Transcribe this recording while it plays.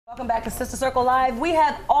Welcome back to Sister Circle Live. We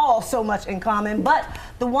have all so much in common, but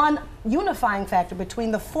the one unifying factor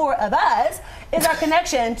between the four of us is our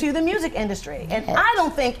connection to the music industry. And I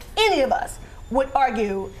don't think any of us would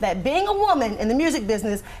argue that being a woman in the music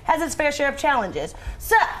business has its fair share of challenges.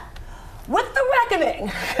 So, with the reckoning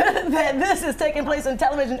that this is taking place in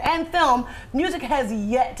television and film, music has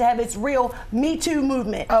yet to have its real Me Too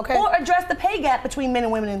movement or address the pay gap between men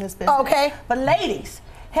and women in this business. But ladies,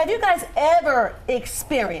 have you guys ever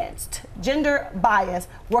experienced gender bias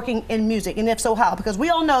working in music? And if so, how? Because we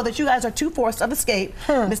all know that you guys are two fourths of Xscape,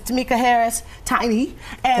 Miss Tamika Harris, Tiny,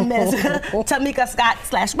 and Miss Tamika Scott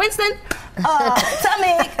 / Winston.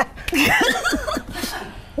 Tamika.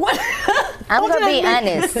 What? I'm gonna be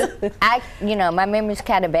honest. My memory's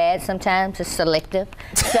kind of bad sometimes. It's selective.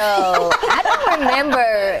 So I don't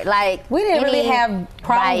remember we didn't really have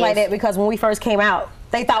problems like that because when we first came out,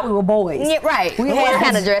 they thought we were boys. Yeah, right. We had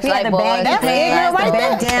kind of dressed like boys. That's ignorant right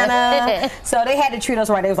bandana. So they had to treat us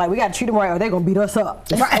right. They was like, we got to treat them right or they're going to beat us up.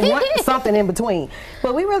 Something in between.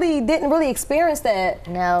 But we really didn't experience that.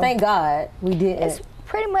 No. Thank God we didn't. It's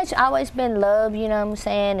pretty much always been love, you know what I'm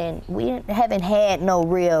saying? And we haven't had no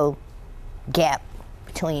real gap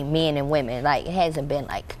between men and women. Like, it hasn't been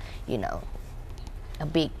like, a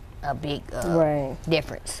big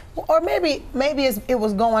difference. Or maybe it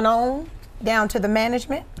was going on down to the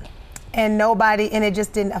management and it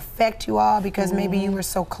just didn't affect you all because maybe you were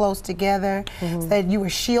so close together that you were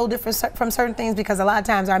shielded from certain things, because a lot of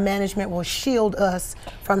times our management will shield us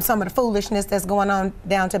from some of the foolishness that's going on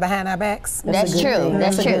down to behind our backs. That's true.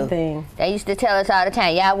 That's true. They used to tell us all the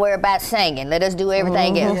time, y'all worry about singing, let us do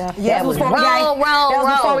everything else. Yeah. That was wrong. That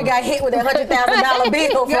was before we got hit with that $100,000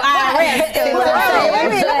 bill from IRS.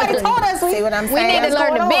 Nobody told us. See what I'm saying? We need to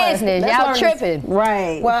learn the business. Y'all tripping.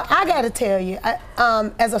 Right. Well, I got to tell you,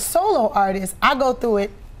 as a solo artist, I go through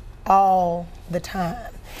it all the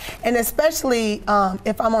time. And especially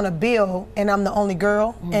if I'm on a bill and I'm the only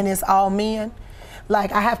girl and it's all men,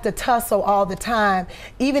 like I have to tussle all the time.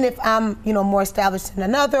 Even if I'm, more established than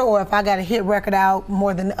another, or if I got a hit record out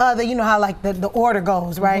more than the other, you know how like the order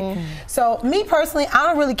goes, right? So me personally, I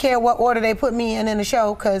don't really care what order they put me in the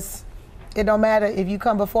show, because it don't matter if you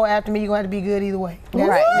come before or after me, you're going to have to be good either way.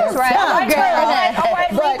 That's right.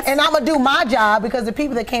 And I'm going to do my job, because the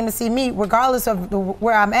people that came to see me, regardless of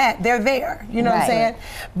where I'm at, they're there. You know what I'm saying?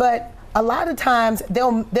 But a lot of times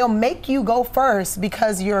they'll make you go first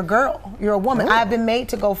because you're a girl, you're a woman. I've been made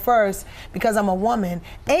to go first because I'm a woman.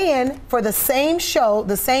 And for the same show,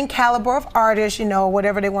 the same caliber of artist,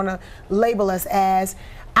 whatever they want to label us as,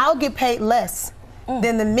 I'll get paid less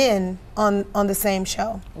than the men on the same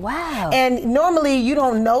show. Wow. And normally you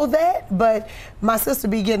don't know that, but my sister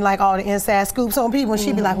be getting like all the inside scoops on people, and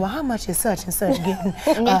she'd be like, well, how much is such and such getting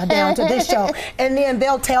down to this show? And then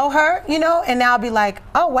they'll tell her, and I'll be like,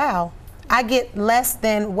 oh, wow. I get less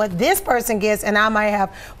than what this person gets, and I might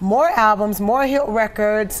have more albums, more hit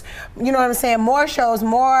records, you know what I'm saying, more shows,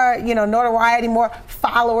 more, notoriety, more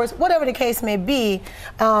followers, whatever the case may be.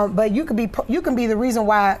 But you can be the reason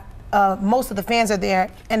why most of the fans are there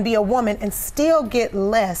and be a woman and still get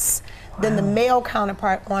less than the male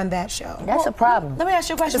counterpart on that show. That's a problem. Let me ask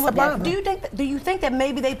you a question. Do you think that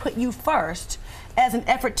maybe they put you first as an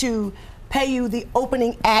effort to pay you the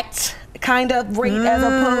opening act kind of rate as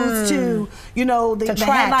opposed to, the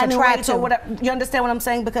headline rates or whatever? You understand what I'm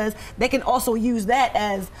saying? Because they can also use that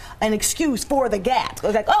as an excuse for the gap.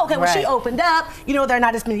 It's like, oh, okay, well, she opened up. There are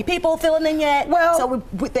not as many people filling in yet. Well, so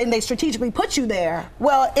then they strategically put you there.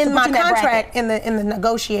 Well, in my contract, in the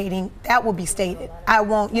negotiating, that will be stated. I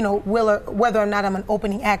won't, whether or not I'm an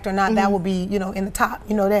opening act or not, that will be, in the top.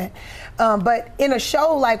 That. But in a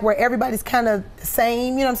show like where everybody's kind of the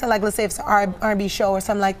same, what I'm saying? Like, let's say if it's an R&B show or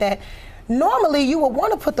something like that. Normally, you would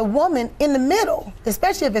want to put the woman in the middle,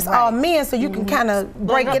 especially if it's all men, so you can kind of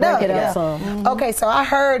break it up. Okay, so I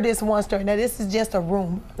heard this one story. Now, this is just a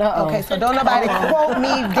rumor. Okay, so don't nobody quote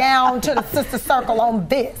me down to the sister circle on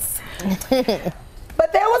this.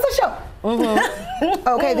 But there was a show.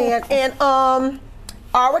 Okay, then, and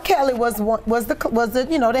Ara Kelly was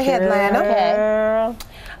the headliner.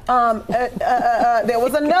 There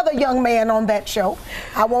was another young man on that show.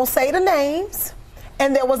 I won't say the names.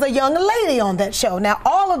 And there was a young lady on that show. Now,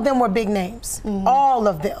 all of them were big names. All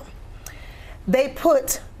of them. They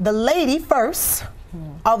put the lady first,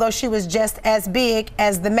 although she was just as big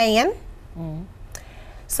as the man.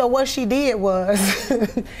 So what she did was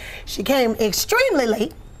she came extremely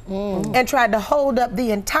late and tried to hold up the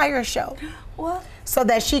entire show so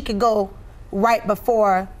that she could go right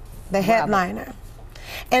before the headliner.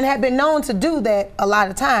 And had been known to do that a lot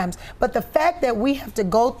of times. But the fact that we have to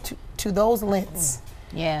go to those lengths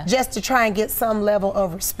just to try and get some level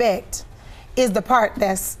of respect is the part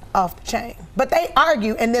that's off the chain. But they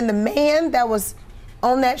argue, and then the man that was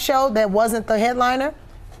on that show that wasn't the headliner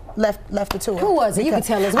left the tour. Who was it? You can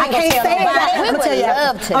tell us. I can't say that. We would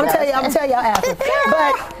love to. I'm gonna tell y'all after.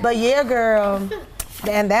 But yeah, girl.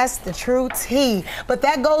 And that's the true tea. But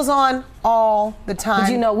that goes on all the time.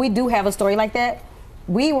 Did you know we do have a story like that?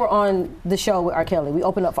 We were on the show with R. Kelly. We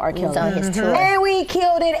opened up for R. Kelly. On his tour. And we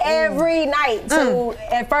killed it every night. So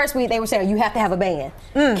at first they were saying you have to have a band.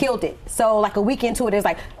 Killed it. So like a week into it, it's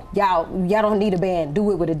like, y'all don't need a band.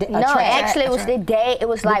 Do it with a track. No, actually, it was the day. It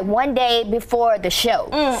was like one day before the show.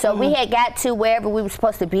 So we had got to wherever we were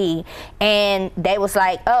supposed to be, and they was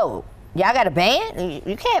like, "Oh, y'all got a band?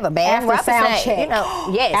 You can't have a band after sound check. You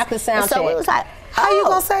know, yes. After sound check. So we was like, how you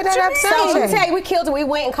gonna say that after sound So check? let me tell you, we killed it. We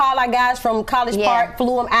went and called our guys from College Park,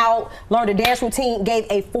 flew them out, learned a dance routine, gave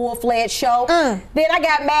a full-fledged show. Then I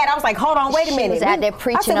got mad. I was like, hold on, wait a minute. Was out there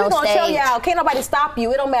preaching I said, we're on gonna show stage. y'all. Can't nobody stop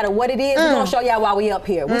you. It don't matter what it is. We're gonna show y'all while we up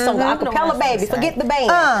here. We sung acapella, baby. Forget the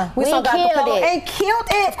band. We sung acapella and killed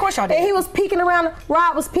it. Of course y'all did. And he was peeking around.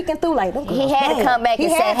 Rob was peeking through like, he had to come back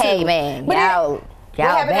and say, hey, man, y'all what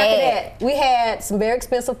happened bad. after that? We had some very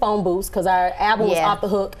expensive phone booths because our album was off the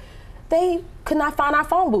hook. They could not find our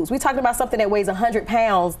phone booths. We talking about something that weighs 100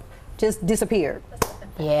 pounds, just disappeared.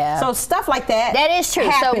 Yeah. So stuff like that. That is true.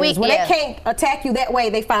 Happens. So when they can't attack you that way,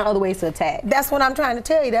 they find other ways to attack. That's what I'm trying to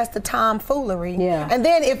tell you. That's the tomfoolery. Yeah. And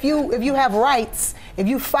then if you have rights, if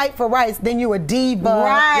you fight for rights, then you're a diva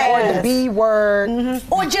or the B word,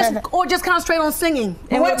 or just concentrate on singing.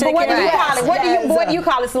 And what do you call it? What do you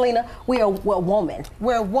call it, Selena? We're a woman.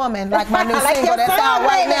 We're a woman, like my new single that's out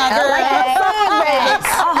right now, girl.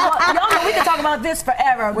 Y'all know we can talk about this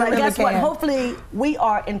forever, but really guess what? can. Hopefully, we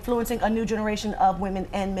are influencing a new generation of women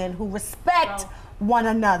and men who respect one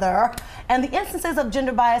another, and the instances of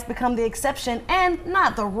gender bias become the exception and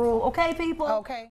not the rule. Okay, people? Okay.